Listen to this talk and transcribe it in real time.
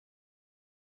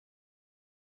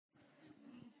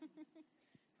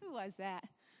Who was that?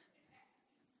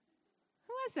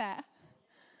 Who was that?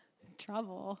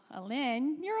 Trouble.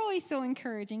 Lynn, you're always so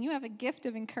encouraging. You have a gift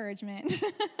of encouragement.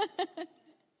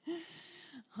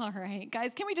 All right,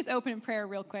 guys, can we just open in prayer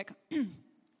real quick?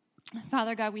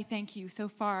 Father God, we thank you so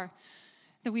far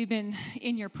that we've been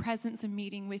in your presence and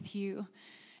meeting with you.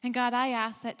 And God, I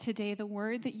ask that today the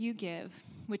word that you give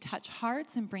would touch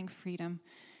hearts and bring freedom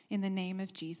in the name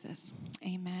of Jesus.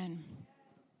 Amen.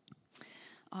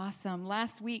 Awesome.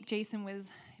 Last week, Jason was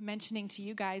mentioning to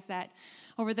you guys that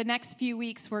over the next few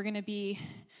weeks, we're going to be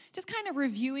just kind of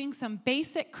reviewing some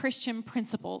basic Christian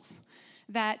principles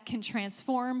that can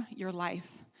transform your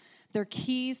life. They're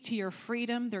keys to your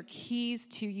freedom. They're keys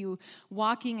to you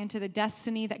walking into the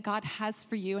destiny that God has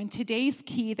for you. And today's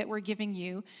key that we're giving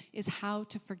you is how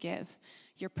to forgive.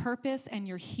 Your purpose and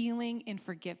your healing in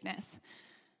forgiveness.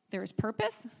 There is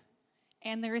purpose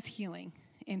and there is healing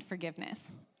in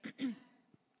forgiveness.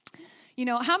 You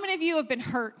know, how many of you have been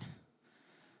hurt?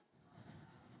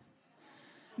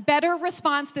 Better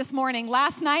response this morning.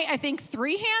 Last night, I think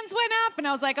 3 hands went up, and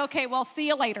I was like, okay, well, see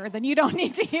you later. Then you don't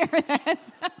need to hear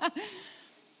this.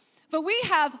 But we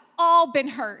have all been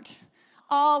hurt.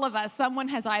 All of us. Someone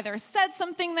has either said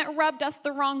something that rubbed us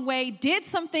the wrong way, did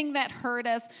something that hurt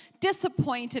us,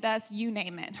 disappointed us, you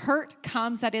name it. Hurt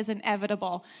comes, that is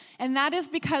inevitable. And that is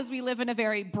because we live in a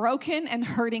very broken and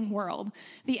hurting world.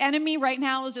 The enemy right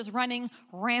now is just running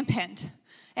rampant.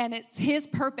 And it's his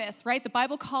purpose, right? The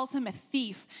Bible calls him a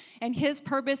thief. And his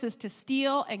purpose is to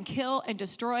steal and kill and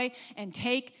destroy and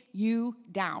take you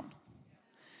down.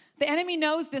 The enemy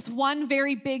knows this one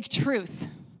very big truth,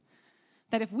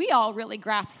 that if we all really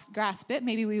grasp it,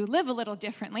 maybe we would live a little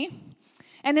differently.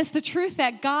 And it's the truth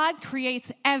that God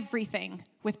creates everything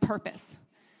with purpose.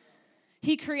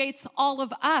 He creates all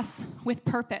of us with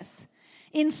purpose.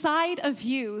 Inside of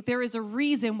you, there is a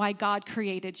reason why God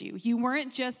created you. You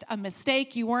weren't just a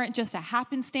mistake. You weren't just a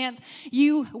happenstance.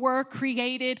 You were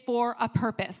created for a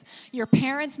purpose. Your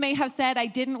parents may have said, I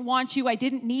didn't want you. I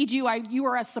didn't need you. You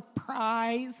were a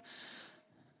surprise.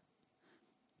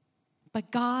 But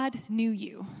God knew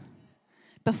you.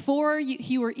 Before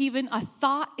you were even a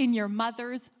thought in your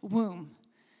mother's womb,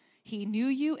 he knew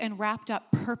you and wrapped up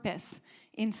purpose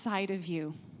inside of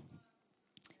you.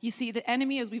 You see, the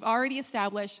enemy, as we've already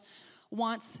established,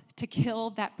 wants to kill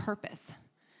that purpose.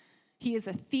 He is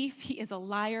a thief, he is a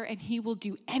liar, and he will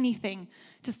do anything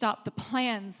to stop the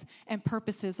plans and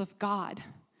purposes of God.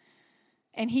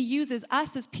 And he uses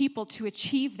us as people to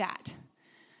achieve that.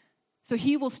 So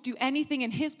he will do anything in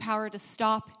his power to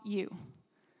stop you.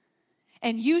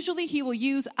 And usually he will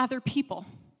use other people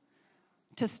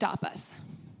to stop us.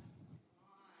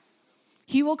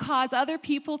 He will cause other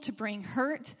people to bring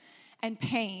hurt and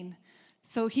pain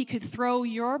so he could throw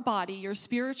your body, your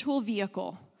spiritual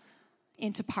vehicle,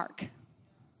 into park.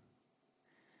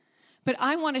 But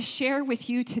I want to share with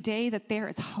you today that there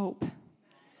is hope.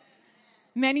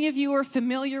 Many of you are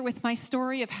familiar with my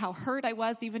story of how hurt I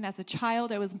was even as a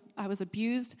child. I was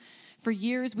abused for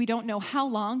years. We don't know how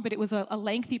long, but it was a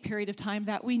lengthy period of time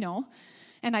that we know.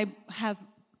 And I have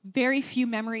very few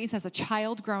memories as a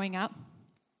child growing up.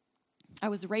 I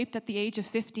was raped at the age of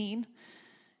 15.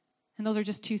 And those are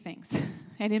just 2 things.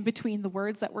 And in between the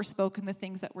words that were spoken, the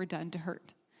things that were done to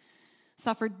hurt.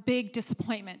 Suffered big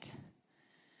disappointment.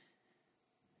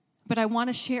 But I want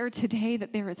to share today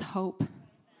that there is hope.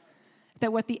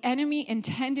 That what the enemy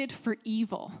intended for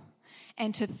evil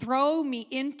and to throw me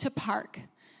into park,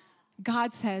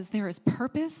 God says there is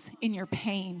purpose in your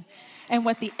pain. And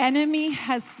what the enemy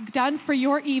has done for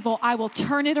your evil, I will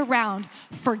turn it around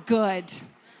for good.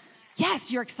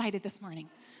 Yes, you're excited this morning.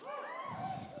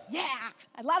 Yeah,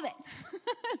 I love it.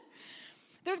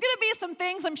 There's going to be some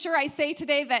things I'm sure I say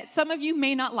today that some of you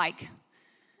may not like.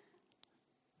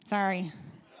 Sorry.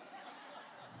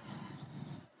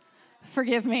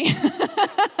 Forgive me.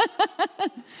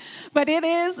 But it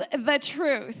is the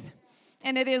truth.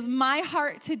 And it is my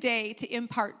heart today to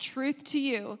impart truth to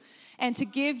you and to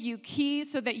give you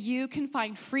keys so that you can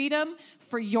find freedom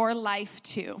for your life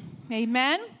too.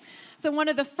 Amen? So one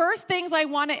of the first things I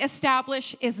want to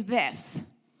establish is this.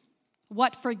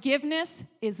 What forgiveness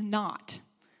is not.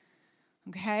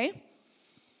 Okay?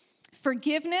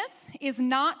 Forgiveness is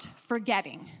not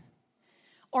forgetting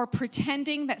or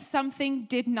pretending that something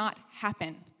did not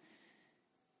happen.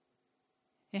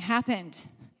 It happened.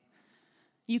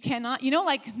 You cannot,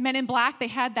 like Men in Black, they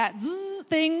had that zzz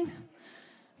thing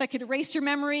that could erase your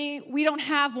memory. We don't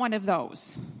have one of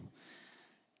those.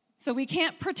 So we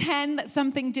can't pretend that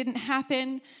something didn't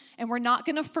happen, and we're not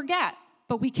going to forget.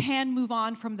 But we can move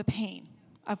on from the pain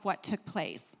of what took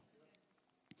place.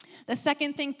 The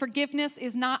second thing, forgiveness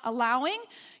is not allowing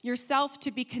yourself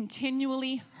to be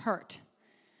continually hurt.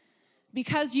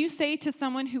 Because you say to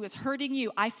someone who is hurting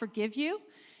you, I forgive you,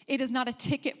 it is not a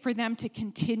ticket for them to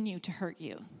continue to hurt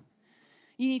you.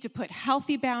 You need to put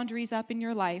healthy boundaries up in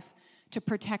your life to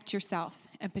protect yourself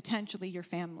and potentially your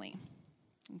family.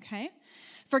 Okay?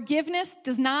 Forgiveness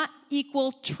does not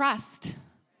equal trust.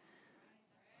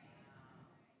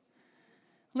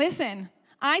 Listen,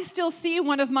 I still see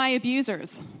one of my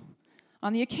abusers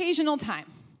on the occasional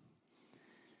time.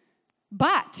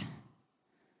 But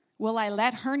will I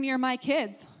let her near my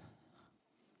kids?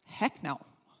 Heck no.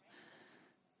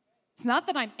 It's not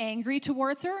that I'm angry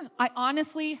towards her. I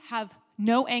honestly have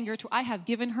no anger. I have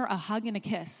given her a hug and a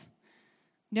kiss.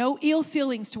 No ill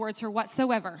feelings towards her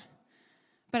whatsoever.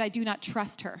 But I do not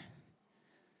trust her.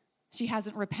 She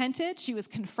hasn't repented. She was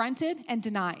confronted and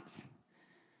denies.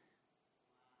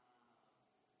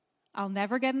 I'll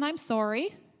never get an I'm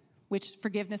sorry, which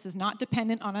forgiveness is not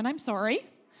dependent on an I'm sorry.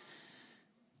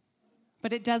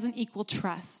 But it doesn't equal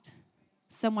trust.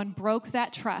 Someone broke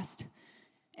that trust,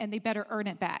 and they better earn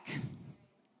it back.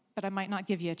 But I might not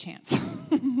give you a chance.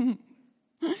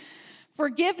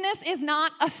 Forgiveness is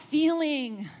not a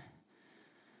feeling.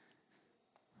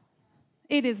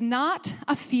 It is not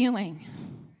a feeling.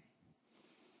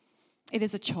 It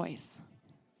is a choice.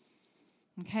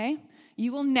 Okay?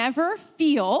 You will never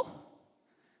feel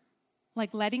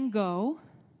like letting go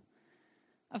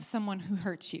of someone who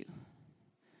hurts you.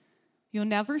 You'll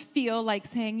never feel like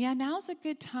saying, yeah, now's a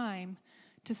good time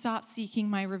to stop seeking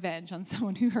my revenge on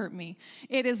someone who hurt me.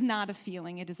 It is not a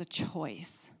feeling, it is a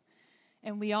choice.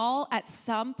 And we all, at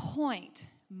some point,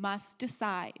 must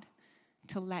decide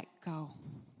to let go.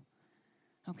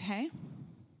 Okay?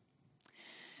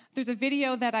 There's a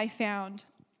video that I found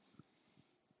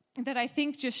that I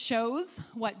think just shows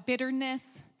what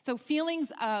bitterness, so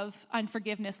feelings of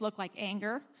unforgiveness look like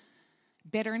anger,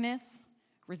 bitterness,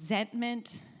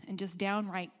 resentment, and just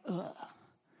downright ugh.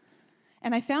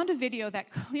 And I found a video that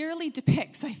clearly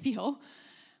depicts, I feel,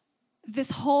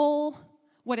 this whole,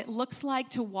 what it looks like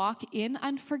to walk in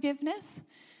unforgiveness.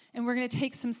 And we're going to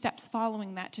take some steps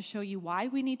following that to show you why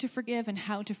we need to forgive and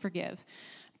how to forgive.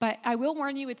 But I will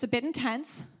warn you, it's a bit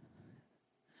intense.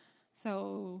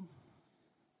 So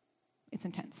it's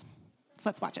intense. So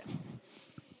let's watch it.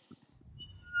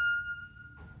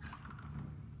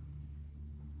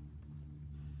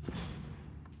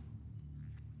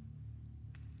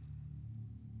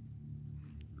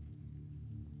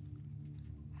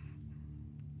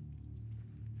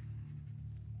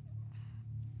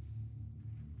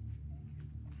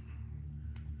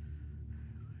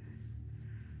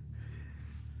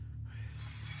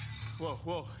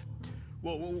 Whoa,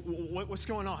 what's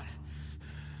going on?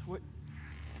 What?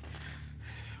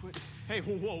 Hey,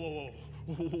 whoa.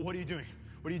 What are you doing?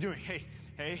 What are you doing?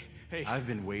 Hey. I've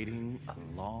been waiting a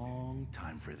long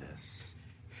time for this.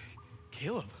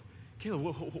 Caleb,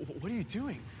 what are you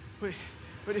doing? Wait,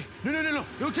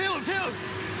 no, Caleb!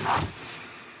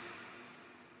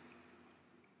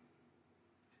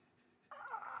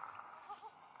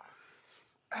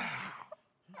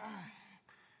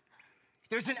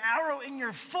 There's an arrow in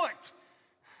your foot.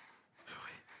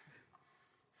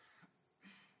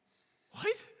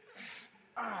 What?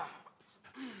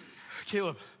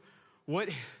 Caleb, what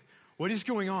is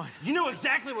going on? You know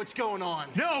exactly what's going on.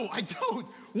 No, I don't.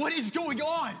 What is going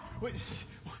on? What?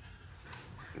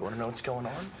 You want to know what's going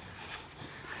on?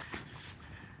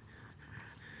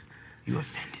 You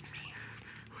offended me.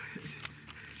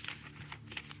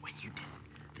 When you did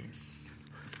this.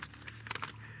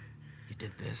 You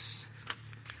did this.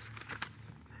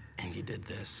 And you did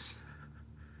this.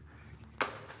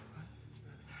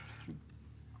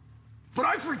 But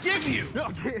I forgive you!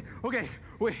 Okay.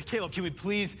 Wait, Caleb, can we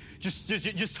please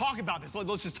just talk about this?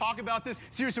 Let's just talk about this.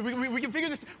 Seriously, we can figure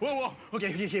this. Whoa.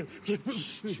 Okay.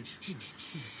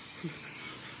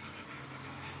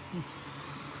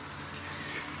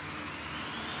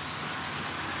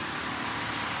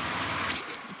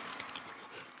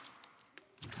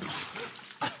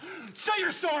 Say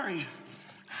you're sorry.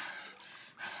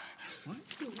 What?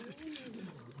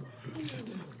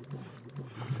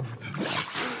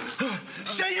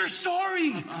 Say you're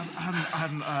sorry.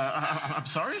 I'm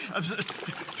sorry? Louder!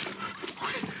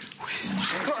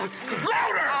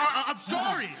 I'm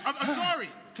sorry. I'm sorry.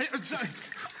 Hey, I'm sorry.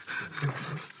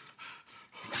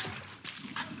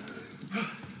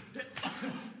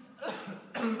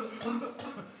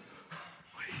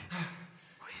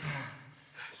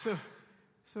 So,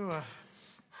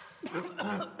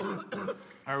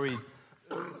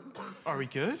 are we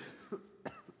good?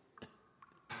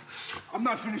 I'm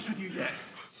not finished with you yet.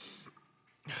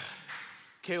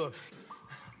 Caleb,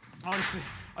 honestly,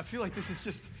 I feel like this is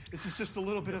just a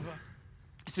little bit of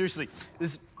a, seriously,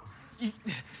 this,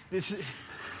 it's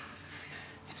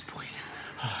poison.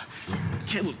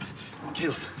 Caleb,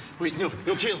 wait, no,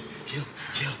 Caleb.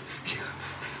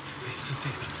 Wait, just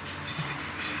think about this. Just think.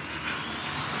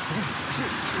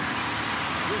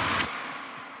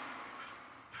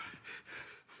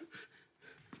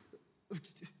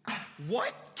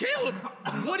 What? Caleb,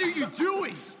 what are you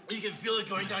doing? You can feel it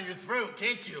going down your throat,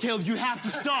 can't you? Caleb, you have to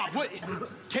stop. What?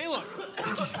 Caleb.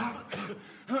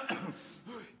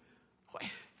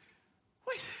 Wait.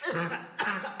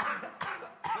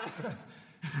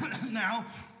 Now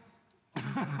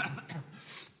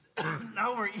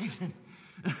we're even.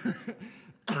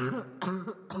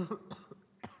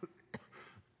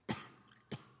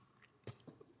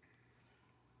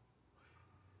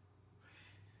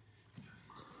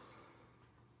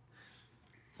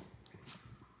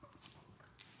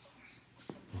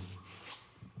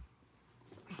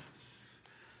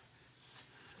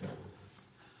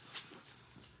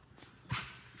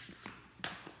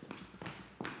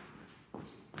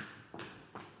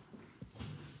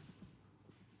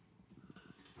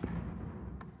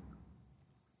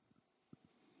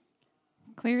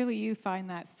 Clearly you find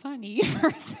that funny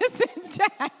versus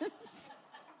intense.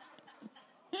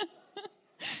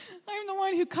 I'm the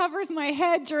one who covers my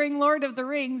head during Lord of the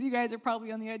Rings. You guys are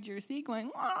probably on the edge of your seat going,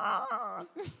 ah.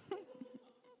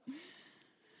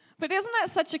 But isn't that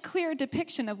such a clear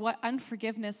depiction of what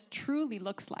unforgiveness truly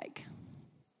looks like?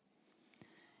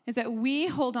 Is that we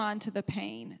hold on to the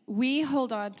pain. We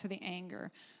hold on to the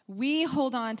anger. We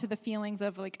hold on to the feelings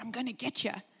of like, I'm going to get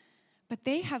you. But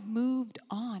they have moved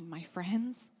on, my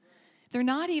friends. They're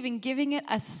not even giving it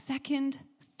a second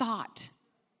thought.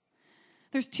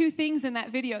 There's two things in that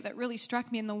video that really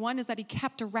struck me, and the one is that he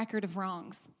kept a record of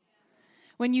wrongs.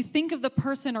 When you think of the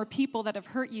person or people that have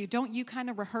hurt you, don't you kind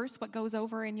of rehearse what goes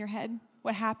over in your head,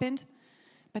 what happened?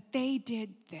 But they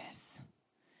did this.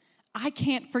 I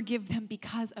can't forgive them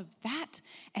because of that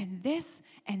and this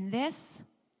and this.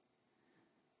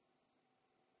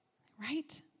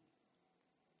 Right?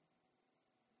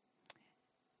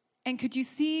 And could you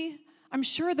see, I'm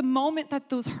sure the moment that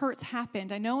those hurts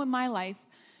happened, I know in my life,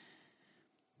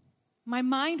 my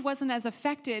mind wasn't as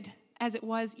affected as it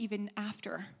was even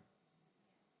after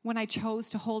when I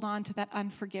chose to hold on to that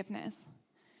unforgiveness.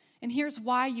 And here's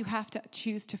why you have to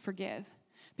choose to forgive,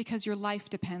 because your life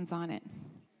depends on it.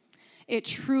 It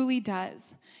truly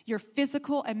does. Your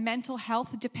physical and mental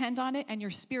health depend on it, and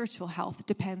your spiritual health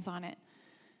depends on it.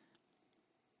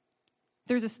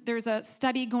 There's a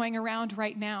study going around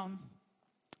right now,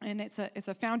 and it's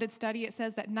a founded study. It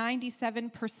says that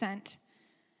 97%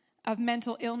 of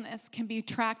mental illness can be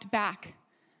tracked back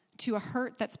to a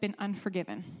hurt that's been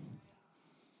unforgiven.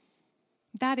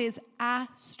 That is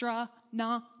astronomical.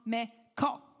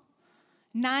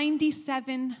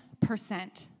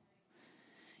 97%.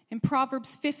 In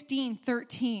Proverbs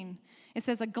 15:13, it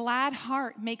says, a glad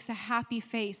heart makes a happy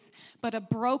face, but a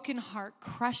broken heart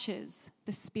crushes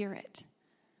the spirit.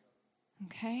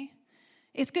 Okay?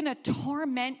 It's going to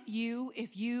torment you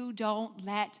if you don't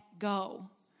let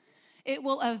go. It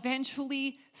will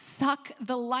eventually suck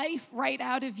the life right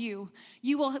out of you.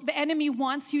 The enemy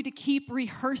wants you to keep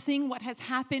rehearsing what has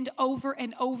happened over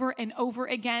and over and over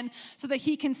again so that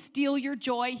he can steal your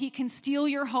joy, he can steal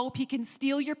your hope, he can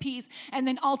steal your peace, and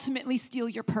then ultimately steal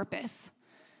your purpose.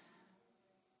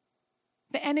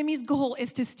 The enemy's goal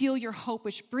is to steal your hope,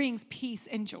 which brings peace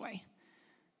and joy,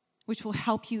 which will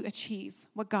help you achieve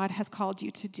what God has called you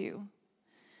to do.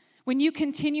 When you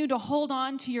continue to hold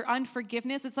on to your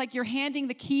unforgiveness, it's like you're handing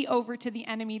the key over to the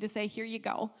enemy to say, here you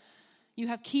go. You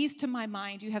have keys to my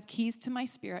mind. You have keys to my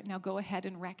spirit. Now go ahead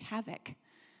and wreak havoc.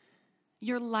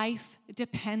 Your life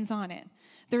depends on it.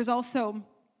 There's also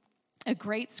a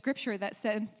great scripture that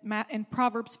said in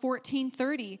Proverbs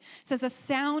 14:30 says, a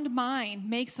sound mind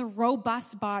makes a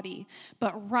robust body,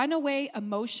 but runaway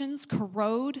emotions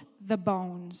corrode the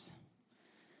bones.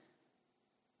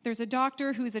 There's a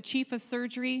doctor who's a chief of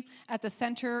surgery at the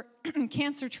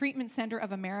Cancer Treatment Center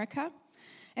of America,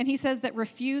 and he says that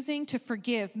refusing to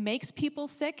forgive makes people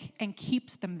sick and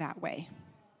keeps them that way.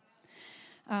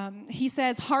 He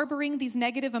says harboring these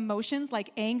negative emotions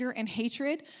like anger and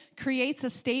hatred creates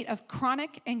a state of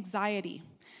chronic anxiety.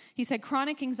 He said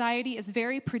chronic anxiety is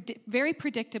very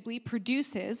predictably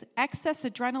produces excess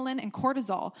adrenaline and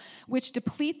cortisol, which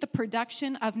deplete the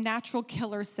production of natural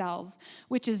killer cells,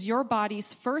 which is your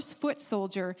body's first foot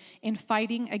soldier in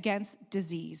fighting against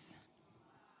disease.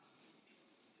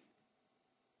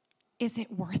 Is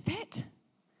it worth it?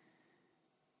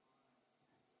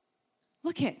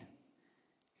 Look at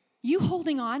you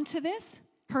holding on to this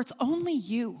hurts only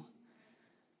you.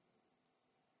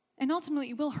 And ultimately,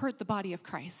 it will hurt the body of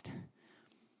Christ.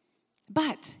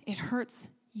 But it hurts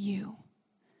you.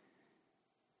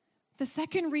 The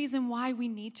second reason why we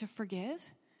need to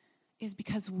forgive is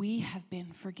because we have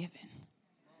been forgiven.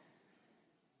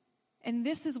 And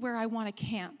this is where I want to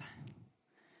camp.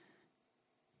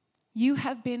 You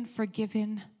have been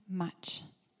forgiven much.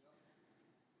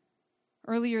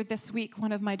 Earlier this week,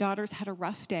 one of my daughters had a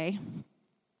rough day,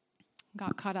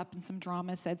 got caught up in some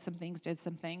drama, said some things, did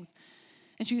some things,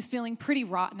 and she was feeling pretty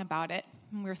rotten about it.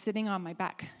 And we were sitting on my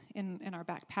back, in our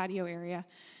back patio area,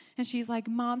 and she's like,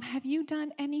 Mom, have you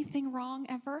done anything wrong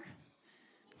ever?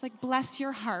 It's like, bless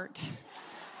your heart.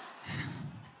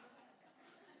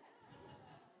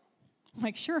 I'm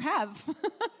like, sure have.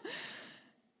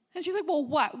 And she's like, well,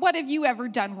 what? What have you ever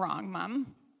done wrong,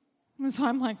 Mom? And so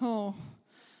I'm like, oh,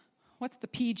 what's the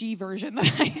PG version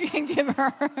that I can give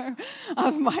her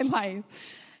of my life?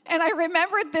 And I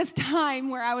remembered this time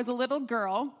where I was a little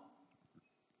girl,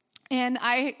 and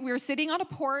we were sitting on a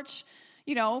porch,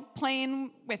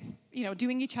 playing with,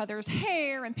 doing each other's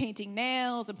hair and painting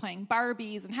nails and playing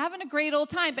Barbies and having a great old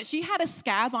time, but she had a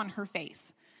scab on her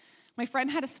face. My friend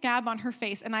had a scab on her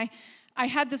face, and I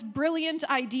had this brilliant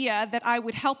idea that I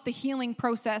would help the healing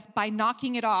process by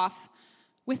knocking it off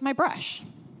with my brush.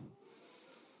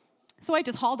 So I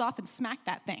just hauled off and smacked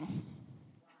that thing.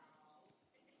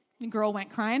 The girl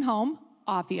went crying home,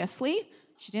 obviously.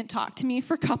 She didn't talk to me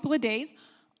for a couple of days,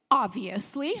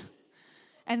 obviously.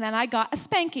 And then I got a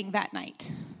spanking that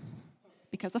night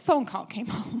because a phone call came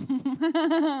home.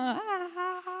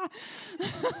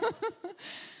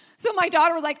 So my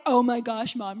daughter was like, oh my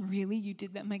gosh, Mom, really? You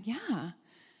did that? I'm like, yeah.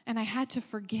 And I had to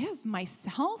forgive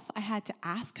myself. I had to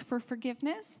ask for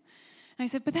forgiveness. And I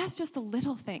said, but that's just a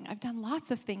little thing. I've done lots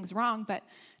of things wrong, but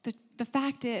the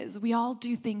fact is we all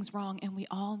do things wrong and we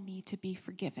all need to be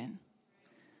forgiven.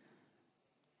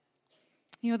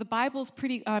 The Bible's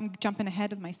pretty, I'm jumping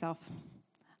ahead of myself.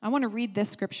 I want to read this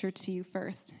scripture to you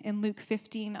first in Luke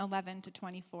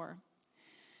 15:11-24.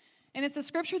 And it's a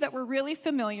scripture that we're really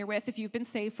familiar with if you've been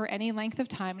saved for any length of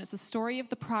time. And it's a story of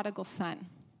the prodigal son.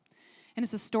 And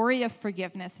it's a story of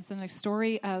forgiveness. It's a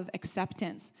story of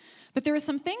acceptance. But there were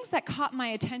some things that caught my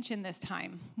attention this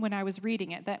time when I was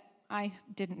reading it that I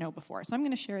didn't know before. So I'm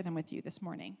going to share them with you this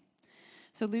morning.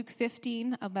 So Luke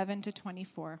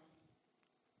 15:11-24.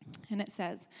 And it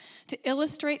says, to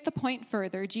illustrate the point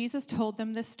further, Jesus told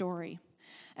them this story.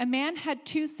 A man had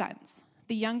 2 sons.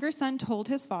 The younger son told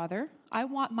his father, I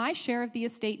want my share of the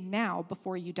estate now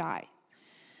before you die.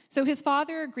 So his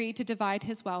father agreed to divide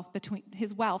his wealth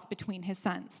between his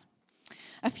sons.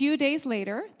 A few days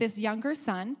later, this younger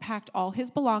son packed all his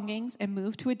belongings and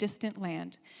moved to a distant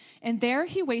land, and there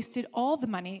he wasted all the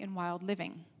money in wild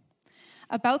living.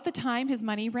 About the time his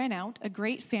money ran out, a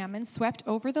great famine swept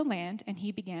over the land, and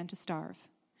he began to starve.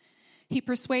 He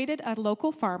persuaded a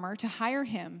local farmer to hire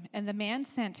him, and the man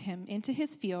sent him into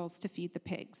his fields to feed the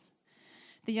pigs.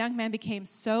 The young man became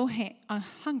so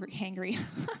hungry.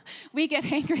 We get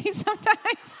hangry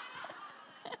sometimes.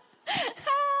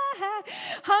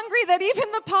 Hungry that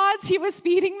even the pods he was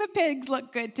feeding the pigs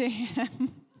looked good to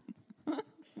him.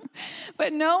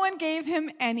 But no one gave him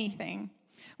anything.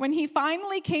 When he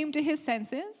finally came to his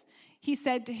senses, he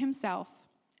said to himself,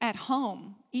 at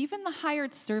home, even the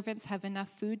hired servants have enough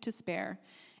food to spare,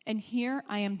 and here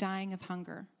I am dying of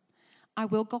hunger. I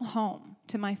will go home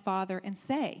to my father and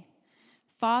say,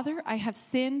 Father, I have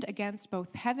sinned against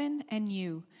both heaven and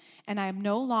you, and I am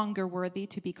no longer worthy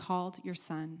to be called your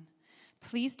son.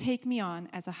 Please take me on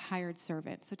as a hired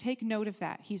servant. So take note of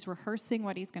that. He's rehearsing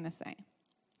what he's going to say.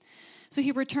 So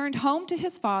he returned home to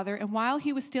his father, and while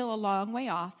he was still a long way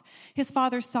off, his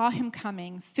father saw him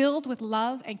coming. Filled with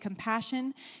love and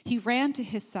compassion, he ran to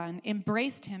his son,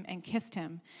 embraced him, and kissed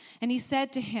him. And he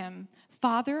said to him,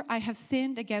 Father, I have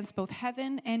sinned against both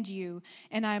heaven and you,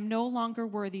 and I am no longer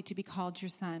worthy to be called your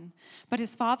son. But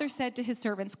his father said to his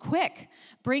servants, Quick,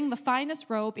 bring the finest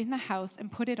robe in the house and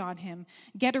put it on him.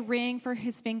 Get a ring for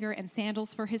his finger and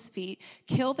sandals for his feet.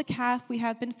 Kill the calf we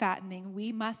have been fattening.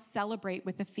 We must celebrate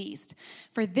with a feast.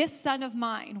 For this son of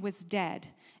mine was dead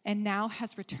and now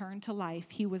has returned to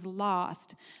life. He was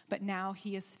lost, but now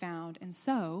he is found. And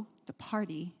so the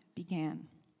party began.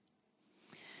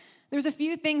 There's a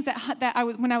few things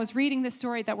when I was reading this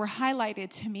story that were highlighted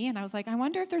to me, and I was like, I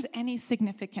wonder if there's any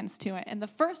significance to it. And the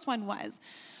first one was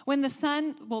when the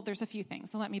son, there's a few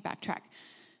things, so let me backtrack.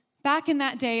 Back in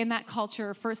that day, in that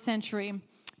culture, first century,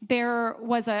 there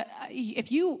was if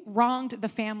you wronged the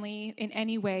family in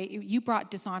any way, you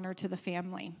brought dishonor to the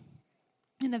family.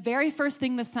 And the very first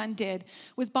thing the son did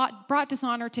was brought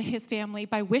dishonor to his family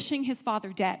by wishing his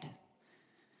father dead.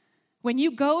 When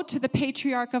you go to the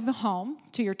patriarch of the home,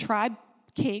 to your tribe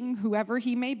king, whoever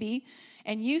he may be,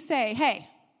 and you say, hey,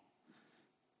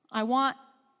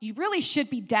 you really should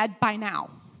be dead by now.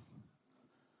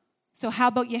 So how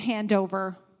about you hand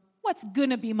over what's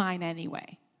gonna be mine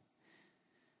anyway?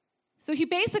 So he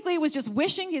basically was just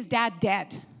wishing his dad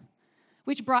dead,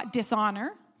 which brought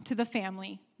dishonor to the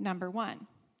family, number one.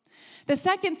 The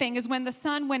second thing is when the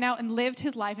son went out and lived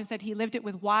his life and said he lived it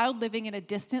with wild living in a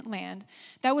distant land,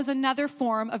 that was another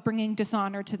form of bringing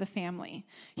dishonor to the family.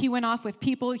 He went off with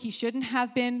people he shouldn't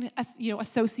have been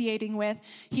associating with.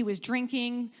 He was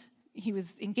drinking. He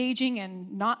was engaging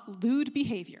in not lewd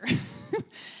behavior.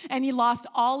 And he lost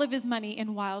all of his money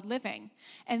in wild living.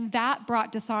 And that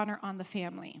brought dishonor on the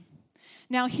family.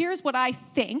 Now, here's what I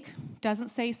think. Doesn't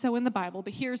say so in the Bible,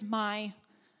 but here's my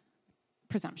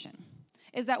presumption.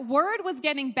 Is that word was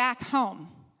getting back home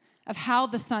of how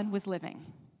the son was living.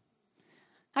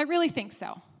 I really think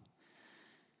so.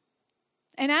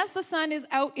 And as the son is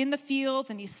out in the fields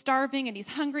and he's starving and he's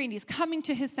hungry and he's coming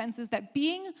to his senses that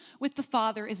being with the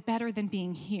father is better than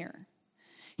being here.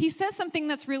 He says something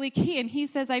that's really key, and he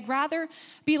says, I'd rather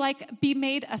be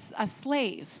made a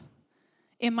slave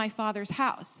in my father's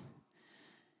house.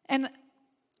 And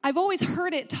I've always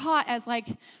heard it taught as like,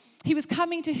 he was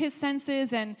coming to his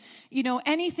senses and,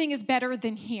 anything is better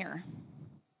than here.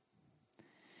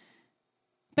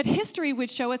 But history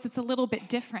would show us it's a little bit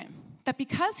different. That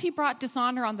because he brought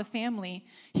dishonor on the family,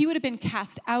 he would have been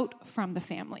cast out from the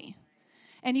family.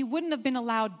 And he wouldn't have been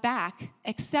allowed back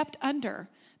except under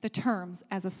the terms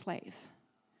as a slave.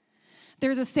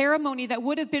 There's a ceremony that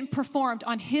would have been performed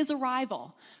on his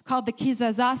arrival called the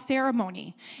Kizazah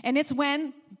ceremony. And it's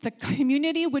when the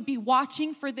community would be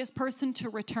watching for this person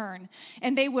to return.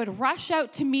 And they would rush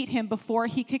out to meet him before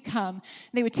he could come.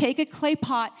 They would take a clay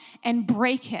pot and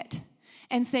break it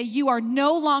and say, you are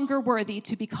no longer worthy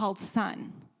to be called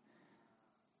son.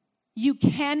 You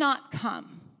cannot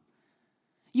come.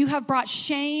 You have brought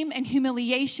shame and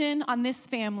humiliation on this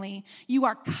family. You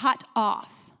are cut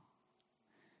off.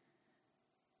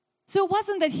 So it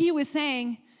wasn't that he was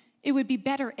saying it would be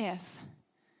better if.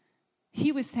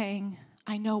 He was saying,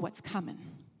 I know what's coming.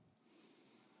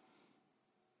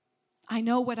 I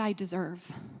know what I deserve.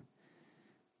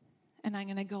 And I'm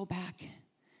going to go back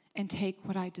and take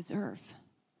what I deserve.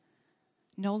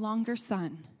 No longer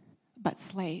son, but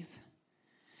slave.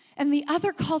 And the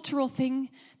other cultural thing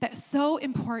that's so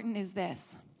important is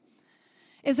this,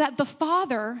 is that the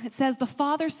father, it says the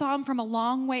father saw him from a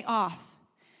long way off,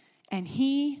 and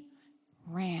he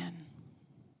ran.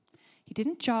 He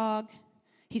didn't jog.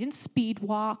 He didn't speed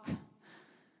walk.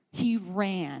 He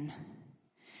ran.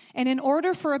 And in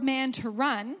order for a man to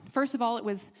run, first of all, it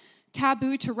was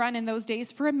taboo to run in those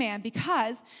days for a man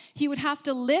because he would have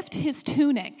to lift his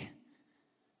tunic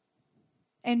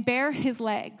and bare his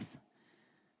legs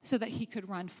so that he could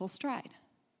run full stride.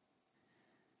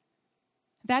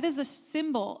 That is a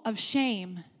symbol of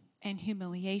shame and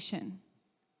humiliation.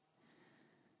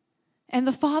 And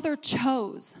the father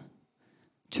chose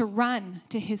to run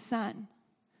to his son,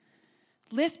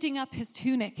 lifting up his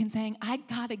tunic and saying, I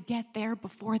gotta get there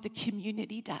before the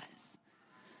community does.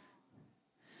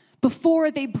 Before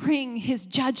they bring his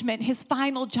judgment, his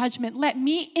final judgment, let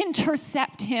me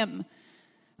intercept him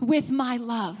with my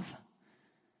love.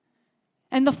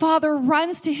 And the father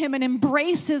runs to him and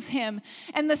embraces him.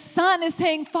 And the son is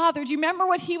saying, Father, do you remember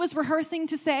what he was rehearsing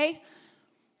to say?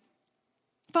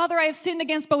 Father, I have sinned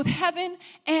against both heaven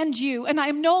and you, and I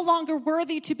am no longer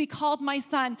worthy to be called my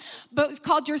son, but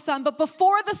called your son. But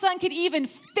before the son could even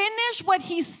finish what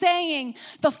he's saying,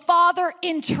 the father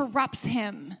interrupts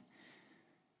him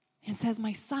and says,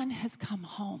 my son has come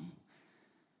home,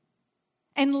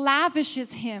 and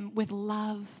lavishes him with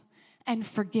love and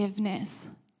forgiveness.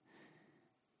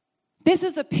 This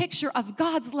is a picture of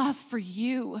God's love for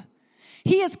you.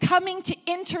 He is coming to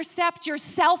intercept your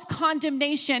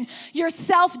self-condemnation, your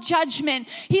self-judgment.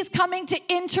 He's coming to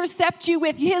intercept you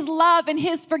with his love and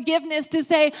his forgiveness to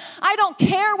say, I don't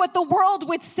care what the world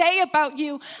would say about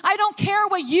you. I don't care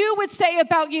what you would say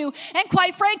about you. And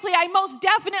quite frankly, I most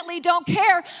definitely don't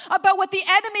care about what the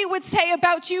enemy would say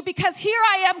about you, because here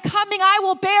I am coming. I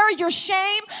will bear your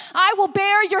shame. I will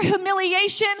bear your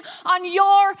humiliation on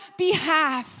your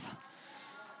behalf.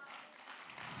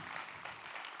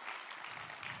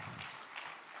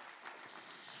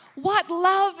 What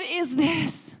love is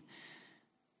this?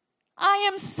 I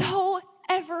am so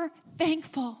ever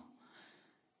thankful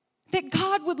that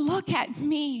God would look at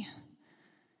me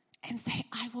and say,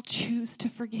 I will choose to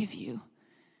forgive you,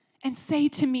 and say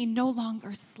to me, no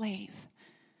longer slave,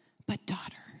 but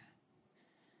daughter.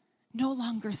 No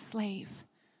longer slave,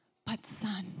 but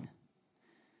son.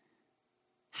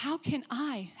 how can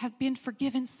I have been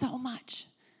forgiven so much?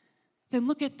 Then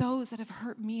look at those that have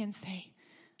hurt me and say,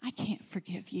 I can't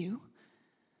forgive you.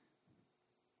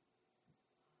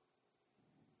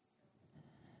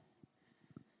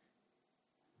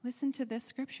 Listen to this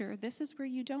scripture. This is where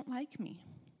you don't like me.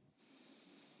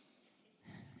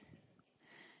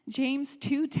 James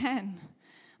 2:10.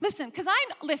 Listen,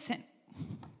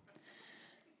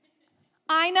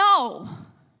 I know.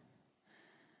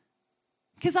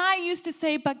 Because I used to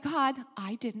say, but God,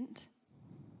 I didn't.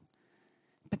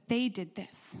 But they did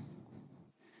this.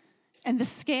 And the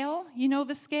scale, you know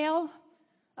the scale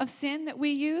of sin that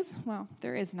we use? Well,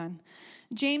 there is none.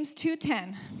 James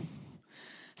 2:10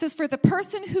 says, for the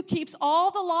person who keeps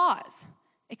all the laws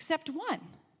except one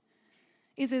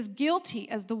is as guilty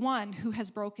as the one who has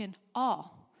broken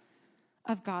all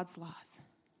of God's laws.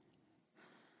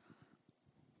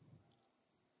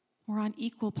 We're on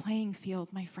equal playing field,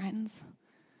 my friends.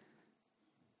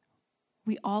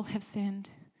 We all have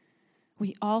sinned.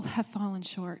 We all have fallen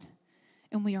short.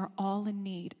 And we are all in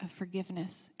need of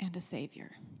forgiveness and a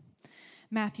Savior.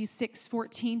 Matthew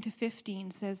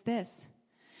 6:14-15 says this,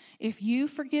 if you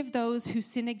forgive those who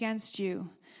sin against you,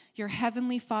 your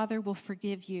heavenly Father will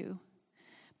forgive you.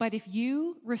 But if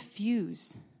you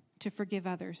refuse to forgive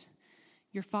others,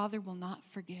 your Father will not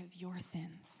forgive your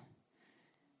sins.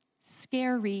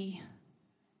 Scary.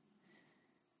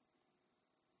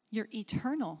 Your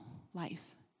eternal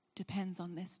life depends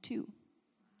on this too.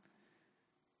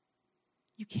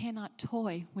 You cannot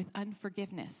toy with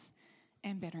unforgiveness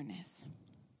and bitterness.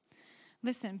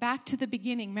 Listen, back to the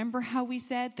beginning. Remember how we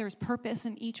said there's purpose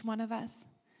in each one of us?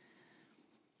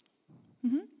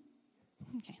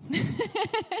 Okay.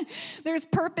 There's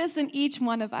purpose in each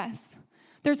one of us.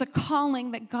 There's a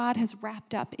calling that God has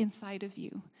wrapped up inside of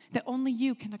you that only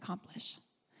you can accomplish.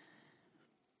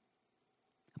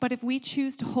 But if we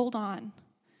choose to hold on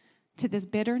to this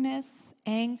bitterness,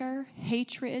 anger,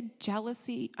 hatred,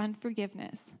 jealousy,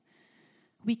 unforgiveness,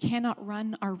 we cannot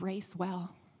run our race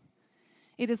well.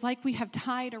 It is like we have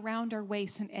tied around our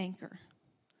waist an anchor.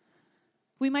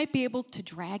 We might be able to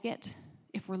drag it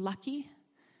if we're lucky,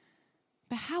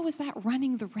 but how is that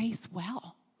running the race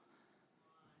well?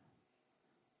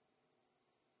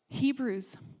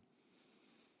 Hebrews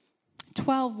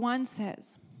 12:1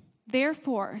 says,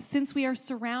 therefore, since we are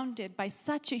surrounded by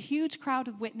such a huge crowd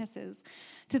of witnesses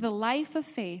to the life of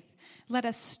faith, let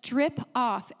us strip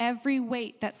off every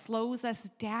weight that slows us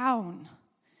down,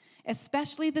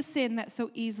 especially the sin that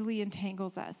so easily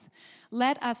entangles us.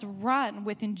 Let us run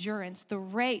with endurance the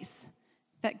race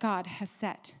that God has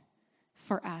set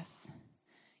for us.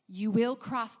 You will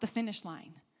cross the finish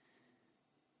line,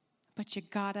 but you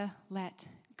gotta let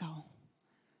go.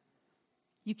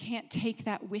 You can't take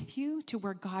that with you to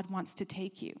where God wants to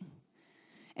take you.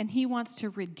 And he wants to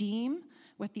redeem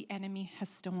what the enemy has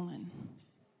stolen.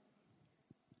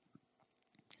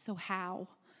 So how?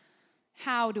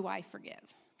 How do I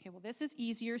forgive? Okay, well, this is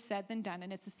easier said than done,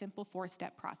 and it's a simple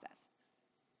 4-step process.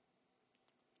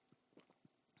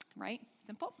 Right?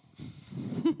 Simple?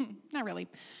 Not really.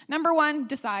 Number 1,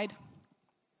 decide.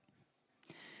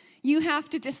 You have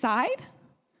to decide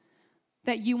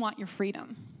that you want your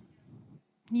freedom.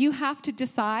 You have to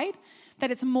decide that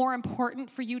it's more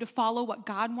important for you to follow what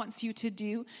God wants you to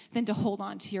do than to hold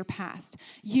on to your past.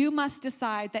 You must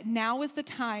decide that now is the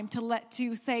time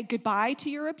to say goodbye to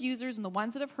your abusers and the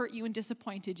ones that have hurt you and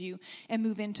disappointed you and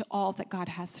move into all that God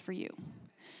has for you.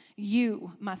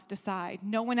 You must decide.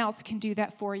 No one else can do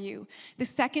that for you. The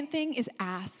second thing is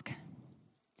ask.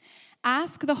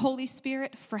 Ask the Holy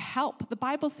Spirit for help. The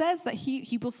Bible says that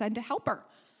he will send a helper.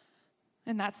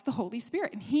 And that's the Holy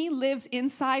Spirit. And he lives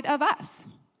inside of us.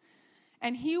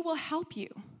 And he will help you.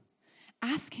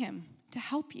 Ask him to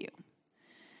help you.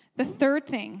 The third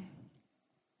thing,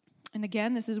 and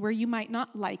again, this is where you might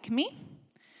not like me,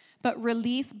 but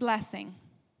release blessing.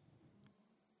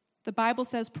 The Bible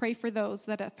says pray for those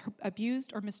that have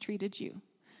abused or mistreated you,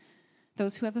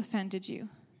 those who have offended you.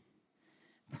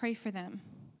 Pray for them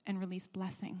and release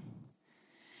blessing.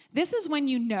 This is when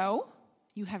you know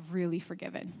you have really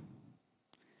forgiven.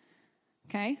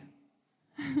 Okay?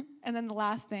 And then the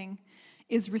last thing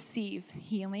is receive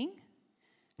healing,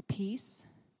 peace,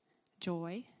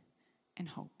 joy, and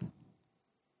hope.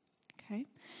 Okay?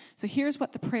 So here's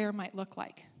what the prayer might look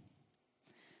like.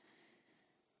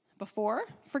 Before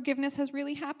forgiveness has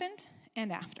really happened and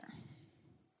after.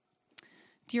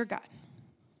 Dear God,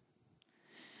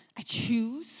 I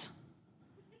choose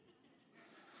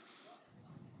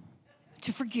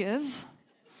to forgive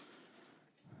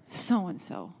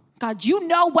so-and-so. God, you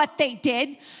know what they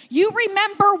did. You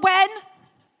remember when?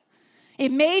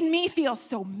 It made me feel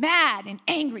so mad and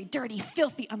angry, dirty,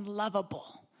 filthy,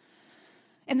 unlovable.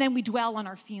 And then we dwell on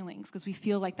our feelings because we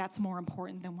feel like that's more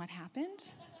important than what happened.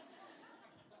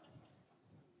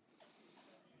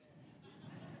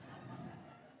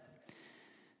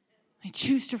 I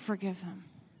choose to forgive them.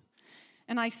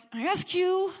 And I ask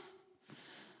you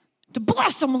to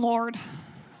bless them, Lord.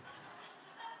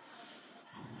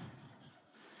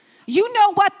 You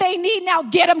know what they need now.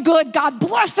 Get them good. God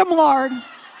bless them, Lord.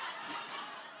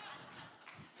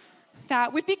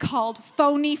 That would be called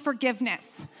phony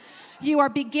forgiveness. You are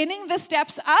beginning the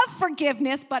steps of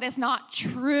forgiveness, but it's not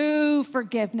true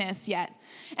forgiveness yet.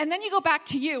 And then you go back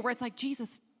to you where it's like,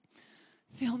 Jesus,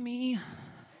 fill me.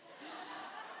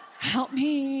 Help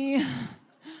me.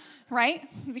 Right?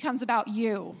 It becomes about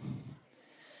you.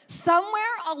 Somewhere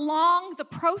along the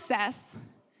process,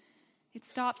 it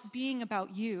stops being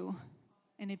about you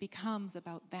and it becomes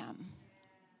about them.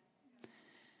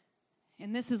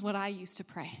 And this is what I used to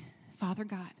pray. Father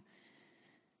God,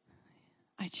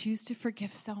 I choose to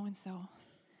forgive so-and-so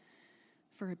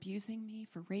for abusing me,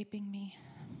 for raping me.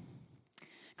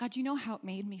 God, you know how it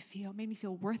made me feel. It made me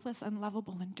feel worthless,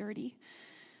 unlovable, and dirty.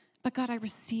 But God, I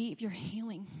receive your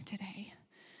healing today.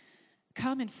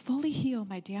 Come and fully heal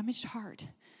my damaged heart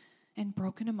and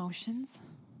broken emotions.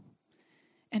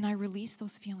 And I release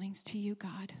those feelings to you,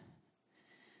 God.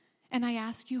 And I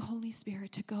ask you, Holy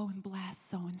Spirit, to go and bless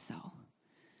so-and-so.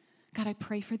 God, I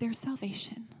pray for their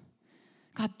salvation.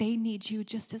 God, they need you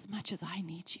just as much as I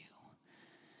need you.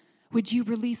 Would you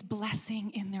release blessing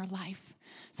in their life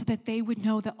so that they would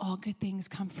know that all good things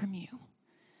come from you?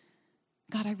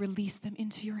 God, I release them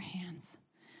into your hands.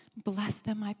 Bless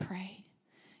them, I pray.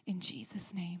 In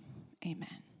Jesus' name,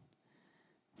 amen.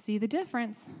 See the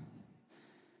difference?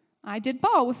 I did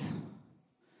both.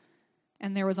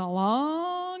 And there was a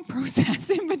long process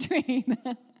in between.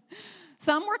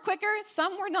 Some were quicker,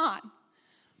 some were not.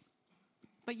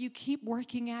 But you keep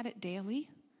working at it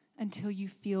daily until you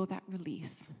feel that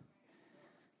release.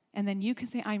 And then you can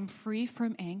say, I am free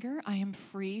from anger. I am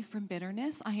free from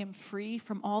bitterness. I am free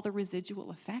from all the residual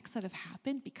effects that have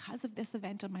happened because of this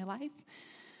event in my life.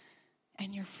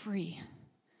 And you're free.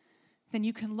 Then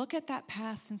you can look at that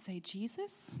past and say,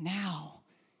 Jesus, now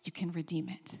you can redeem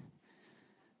it.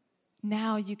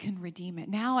 Now you can redeem it.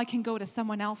 Now I can go to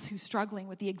someone else who's struggling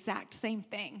with the exact same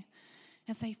thing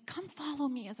and say, come follow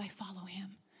me as I follow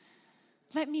him.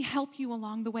 Let me help you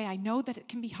along the way. I know that it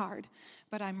can be hard,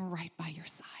 but I'm right by your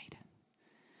side.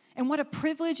 And what a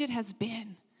privilege it has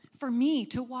been for me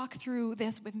to walk through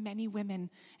this with many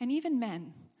women and even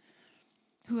men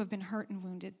who have been hurt and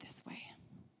wounded this way.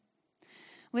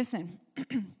 Listen,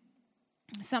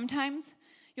 sometimes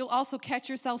you'll also catch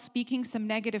yourself speaking some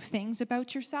negative things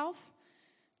about yourself,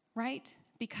 right?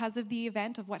 Because of the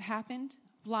event of what happened.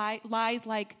 Lies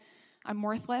like, I'm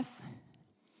worthless.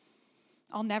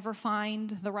 I'll never find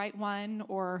the right one,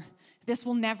 or this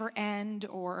will never end,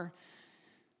 or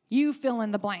you fill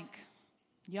in the blank.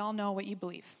 Y'all know what you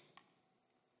believe.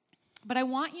 But I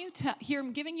want you to hear,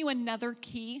 I'm giving you another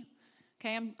key.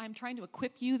 Okay, I'm trying to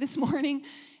equip you this morning.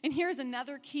 And here's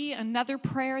another key, another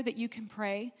prayer that you can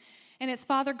pray. And it's,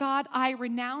 Father God, I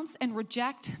renounce and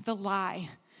reject the lie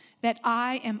that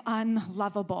I am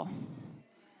unlovable.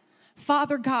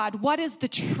 Father God, what is the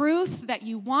truth that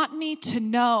you want me to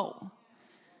know?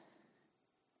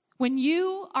 When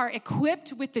you are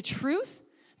equipped with the truth,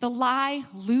 the lie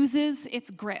loses its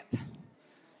grip.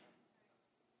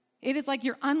 It is like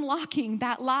you're unlocking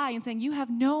that lie and saying you have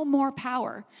no more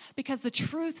power because the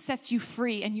truth sets you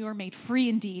free and you are made free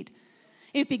indeed.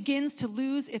 It begins to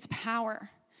lose its power.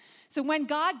 So when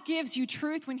God gives you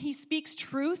truth, when he speaks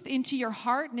truth into your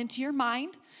heart and into your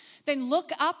mind, then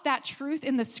look up that truth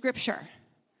in the scripture.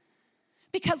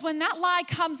 Because when that lie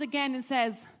comes again and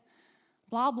says,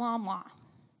 blah, blah, blah,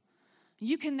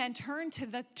 you can then turn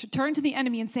to the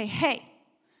enemy and say, hey,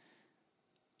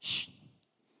 shh.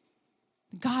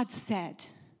 God said,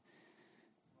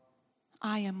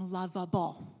 I am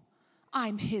lovable.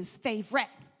 I'm his favorite.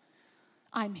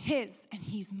 I'm his and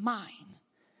he's mine.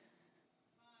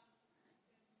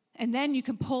 And then you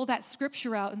can pull that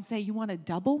scripture out and say, you want a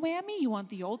double whammy? You want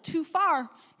the old too far?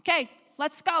 Okay,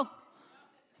 let's go.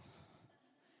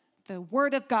 The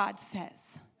word of God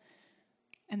says.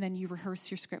 And then you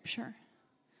rehearse your scripture.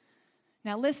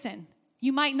 Now listen,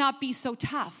 you might not be so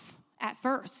tough at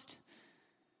first.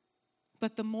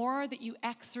 But the more that you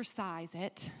exercise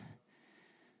it,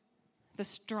 the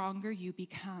stronger you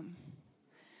become.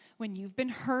 When you've been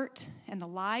hurt and the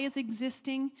lie is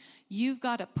existing, you've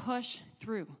got to push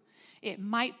through. It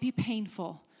might be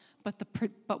painful,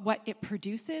 but what it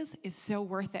produces is so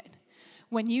worth it.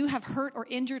 When you have hurt or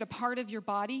injured a part of your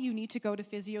body, you need to go to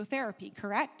physiotherapy,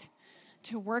 correct?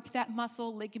 To work that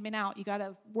muscle ligament out, you got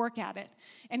to work at it.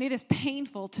 And it is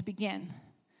painful to begin.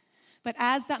 But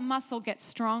as that muscle gets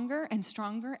stronger and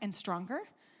stronger and stronger,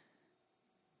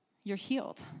 you're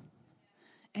healed.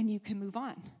 And you can move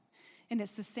on. And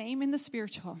it's the same in the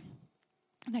spiritual.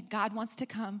 That God wants to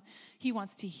come. He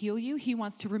wants to heal you. He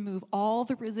wants to remove all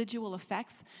the residual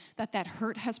effects that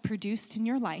hurt has produced in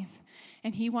your life.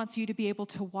 And he wants you to be able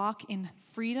to walk in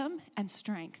freedom and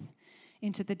strength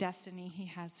into the destiny he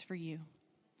has for you.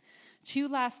 2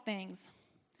 last things.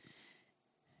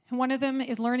 And one of them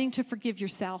is learning to forgive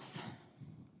yourself.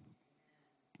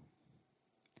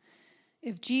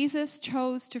 If Jesus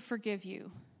chose to forgive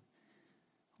you,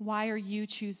 why are you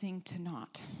choosing to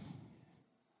not?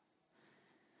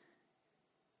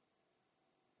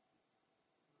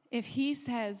 If he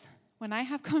says, when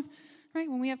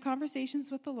we have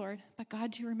conversations with the Lord, but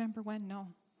God, do you remember when? No,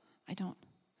 I don't.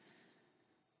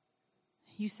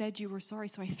 You said you were sorry,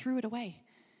 so I threw it away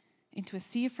into a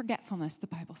sea of forgetfulness, the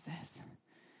Bible says.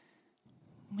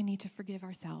 We need to forgive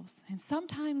ourselves. And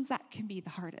sometimes that can be the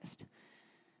hardest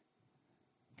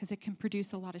because it can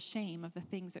produce a lot of shame of the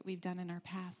things that we've done in our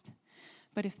past.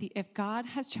 But if God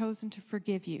has chosen to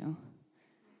forgive you,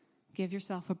 give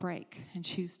yourself a break and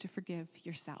choose to forgive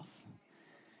yourself.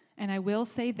 And I will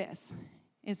say this,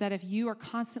 is that if you are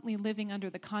constantly living under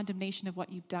the condemnation of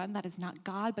what you've done, that is not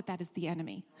God, but that is the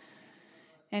enemy.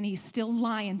 And he's still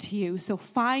lying to you. So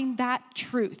find that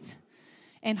truth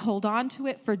and hold on to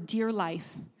it for dear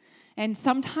life. And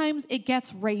sometimes it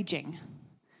gets raging.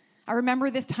 I remember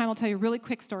this time, I'll tell you a really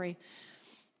quick story.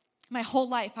 My whole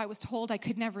life I was told I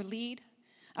could never lead.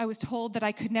 I was told that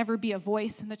I could never be a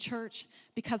voice in the church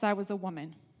because I was a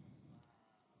woman.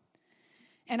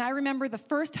 And I remember the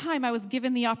first time I was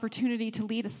given the opportunity to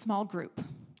lead a small group.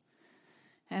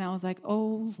 And I was like,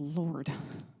 oh, Lord.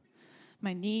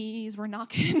 My knees were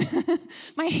knocking.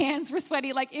 My hands were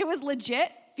sweaty. Like, it was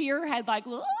legit. Fear had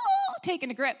taken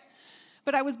a grip.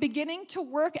 But I was beginning to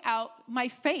work out my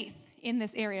faith in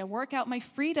this area, work out my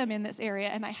freedom in this area.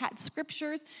 And I had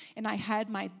scriptures, and I had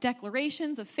my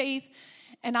declarations of faith.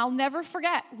 And I'll never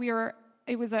forget, we were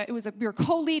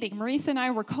co-leading. Marisa and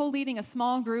I were co-leading a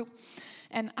small group.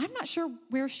 And I'm not sure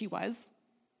where she was.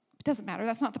 It doesn't matter.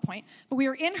 That's not the point. But we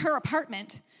were in her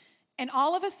apartment. And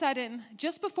all of a sudden,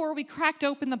 just before we cracked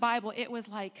open the Bible, it was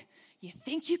like, you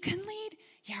think you can lead?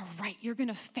 Yeah, right. You're going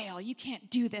to fail. You can't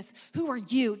do this. Who are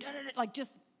you? Like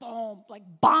just boom, like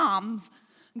bombs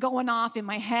going off in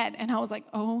my head. And I was like,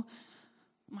 oh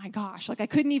my gosh, like I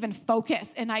couldn't even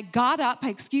focus. And I got up, I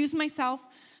excused myself.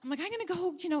 I'm like, I'm going to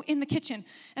go, in the kitchen.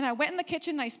 And I went in the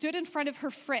kitchen and I stood in front of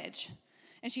her fridge.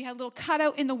 And she had a little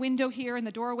cutout in the window here and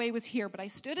the doorway was here. But I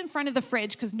stood in front of the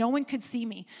fridge because no one could see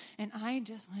me. And I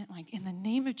just went like, in the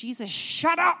name of Jesus,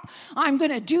 shut up. I'm going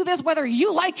to do this whether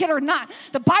you like it or not.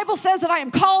 The Bible says that I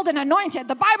am called and anointed.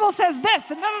 The Bible says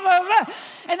this. And, blah, blah, blah, blah.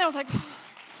 And I was like...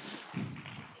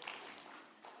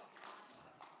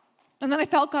 And then I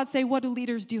felt God say, what do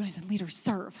leaders do? And I said, leaders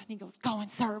serve. And he goes, go and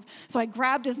serve. So I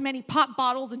grabbed as many pop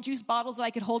bottles and juice bottles that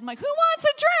I could hold. I'm like, who wants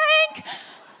a drink?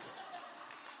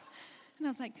 And I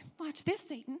was like, watch this,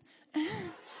 Satan.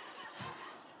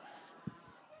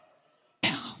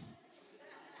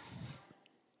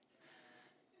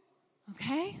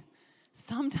 Okay?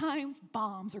 Sometimes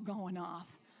bombs are going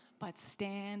off, but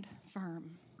stand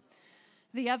firm.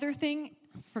 The other thing,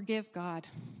 forgive God.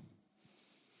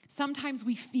 Sometimes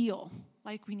we feel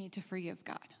like we need to forgive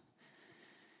God.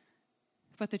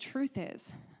 But the truth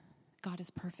is, God is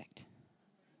perfect.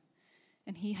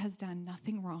 And he has done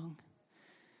nothing wrong.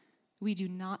 We do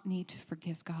not need to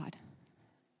forgive God.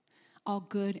 All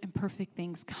good and perfect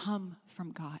things come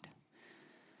from God.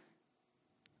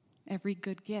 Every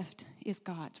good gift is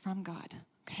God's, from God,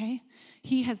 okay?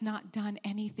 He has not done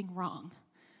anything wrong.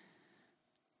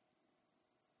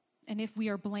 And if we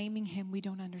are blaming him, we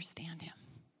don't understand him.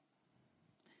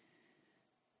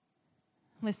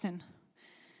 Listen,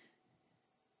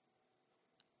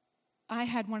 I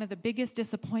had one of the biggest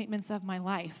disappointments of my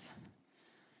life.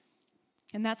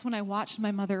 And that's when I watched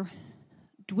my mother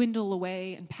dwindle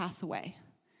away and pass away,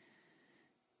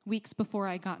 weeks before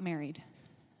I got married.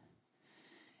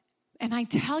 And I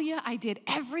tell you, I did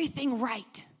everything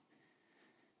right.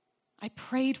 I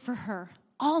prayed for her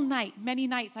all night. Many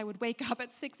nights I would wake up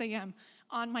at 6 a.m.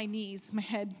 on my knees, my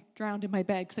head drowned in my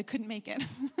bed because I couldn't make it.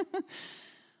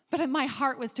 But my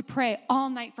heart was to pray all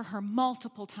night for her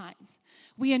multiple times.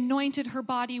 We anointed her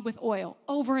body with oil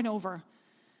over and over.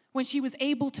 When she was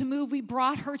able to move, we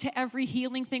brought her to every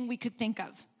healing thing we could think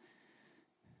of.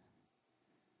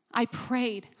 I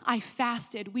prayed, I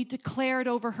fasted, we declared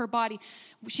over her body.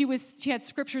 She had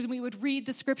scriptures, and we would read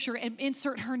the scripture and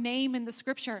insert her name in the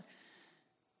scripture.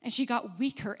 And she got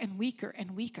weaker and weaker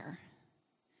and weaker.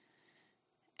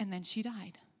 And then she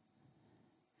died.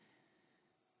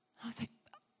 I was like,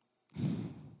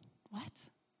 what?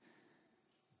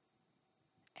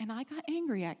 And I got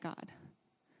angry at God.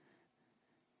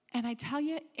 And I tell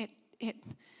you, it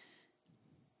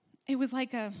was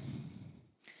like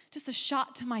just a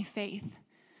shot to my faith.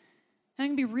 And I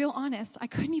can be real honest, I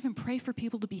couldn't even pray for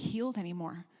people to be healed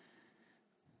anymore.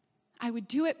 I would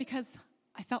do it because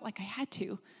I felt like I had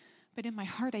to, but in my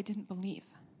heart I didn't believe.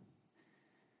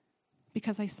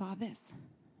 Because I saw this.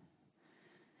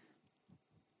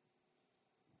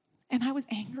 And I was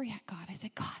angry at God. I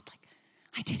said, God,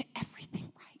 I did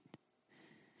everything right.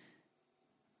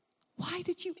 Why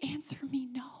did you answer me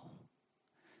no?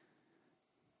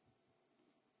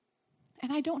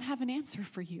 And I don't have an answer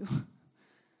for you.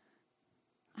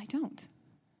 I don't.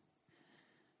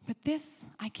 But this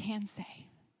I can say.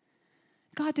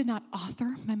 God did not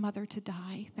author my mother to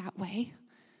die that way.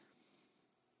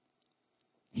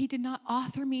 He did not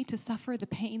author me to suffer the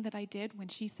pain that I did when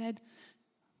she said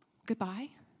goodbye,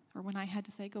 or when I had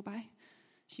to say goodbye.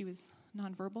 She was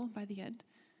nonverbal by the end.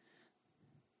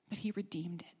 But he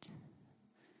redeemed it.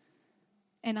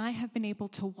 And I have been able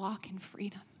to walk in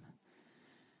freedom.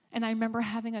 And I remember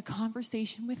having a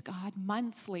conversation with God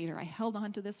months later. I held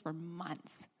on to this for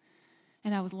months.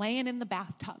 And I was laying in the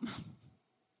bathtub.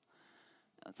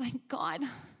 I was like, God,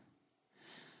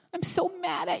 I'm so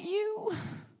mad at you.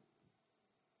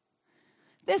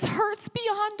 This hurts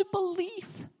beyond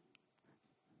belief.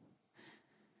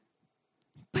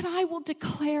 But I will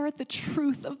declare the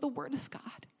truth of the Word of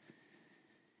God,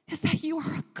 is that you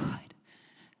are a good,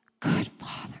 good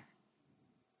Father.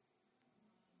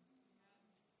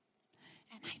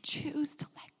 And I choose to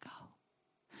let go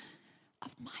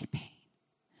of my pain,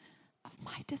 of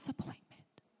my disappointment,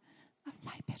 of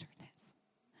my bitterness.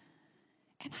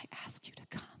 And I ask you to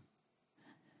come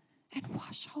and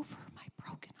wash over my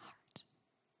broken heart.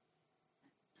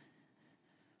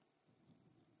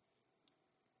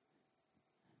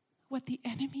 What the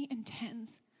enemy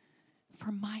intends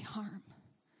for my harm,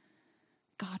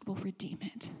 God will redeem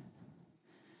it.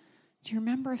 Do you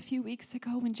remember a few weeks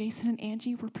ago when Jason and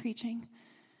Angie were preaching?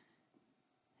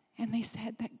 And they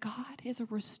said that God is a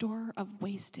restorer of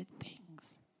wasted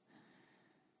things.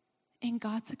 In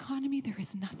God's economy, there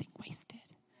is nothing wasted.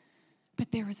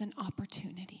 But there is an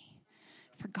opportunity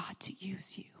for God to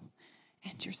use you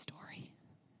and your story.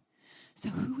 So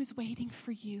who is waiting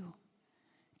for you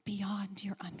beyond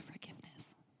your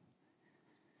unforgiveness?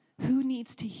 Who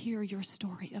needs to hear your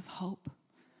story of hope?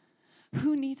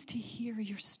 Who needs to hear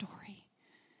your story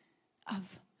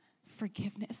of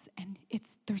forgiveness? And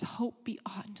there's hope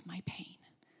beyond my pain.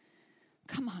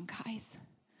 Come on, guys.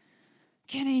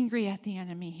 Get angry at the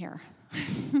enemy here.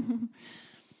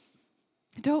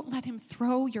 Don't let him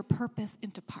throw your purpose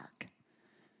into park,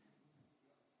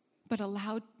 but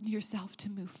allow yourself to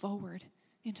move forward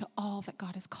into all that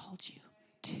God has called you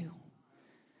to.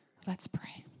 Let's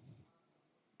pray.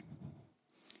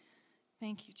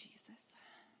 Thank you, Jesus.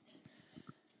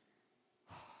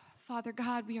 Father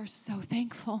God, we are so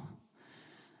thankful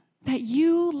that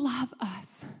you love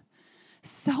us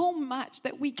so much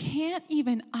that we can't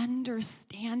even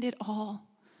understand it all.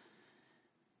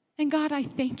 And God, I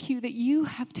thank you that you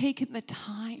have taken the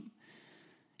time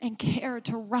and care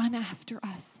to run after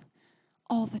us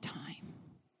all the time.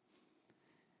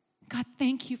 God,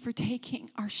 thank you for taking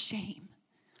our shame,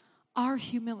 our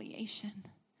humiliation,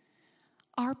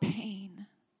 our pain,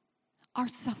 our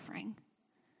suffering,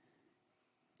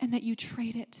 and that you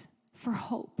trade it for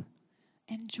hope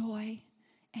and joy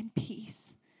and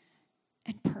peace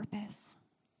and purpose.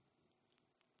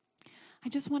 I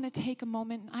just want to take a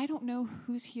moment. I don't know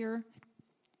who's here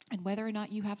and whether or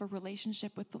not you have a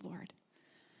relationship with the Lord.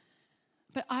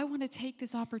 But I want to take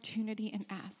this opportunity and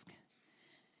ask,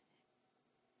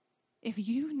 if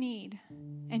you need,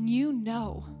 and you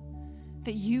know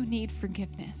that you need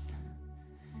forgiveness,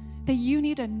 that you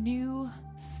need a new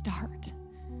start,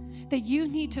 that you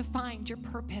need to find your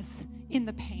purpose in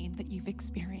the pain that you've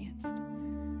experienced,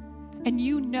 and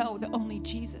you know that only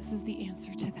Jesus is the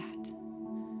answer to that,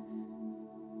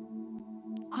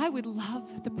 I would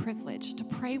love the privilege to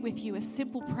pray with you a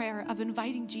simple prayer of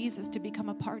inviting Jesus to become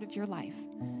a part of your life.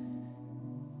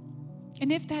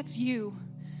 And if that's you,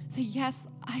 say, yes,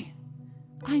 I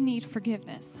need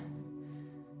forgiveness.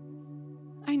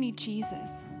 I need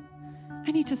Jesus.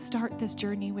 I need to start this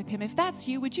journey with him. If that's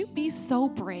you, would you be so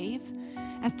brave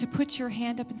as to put your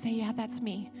hand up and say, yeah, that's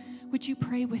me. Would you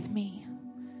pray with me?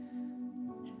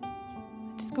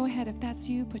 Just go ahead. If that's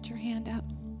you, put your hand up.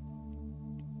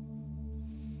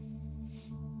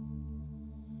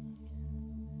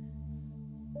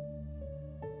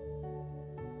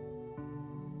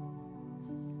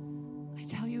 I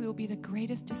tell you, it will be the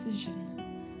greatest decision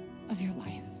of your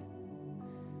life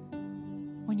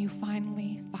when you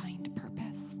finally find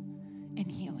purpose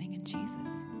and healing in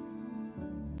Jesus.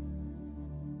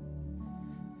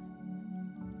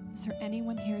 Is there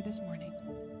anyone here this morning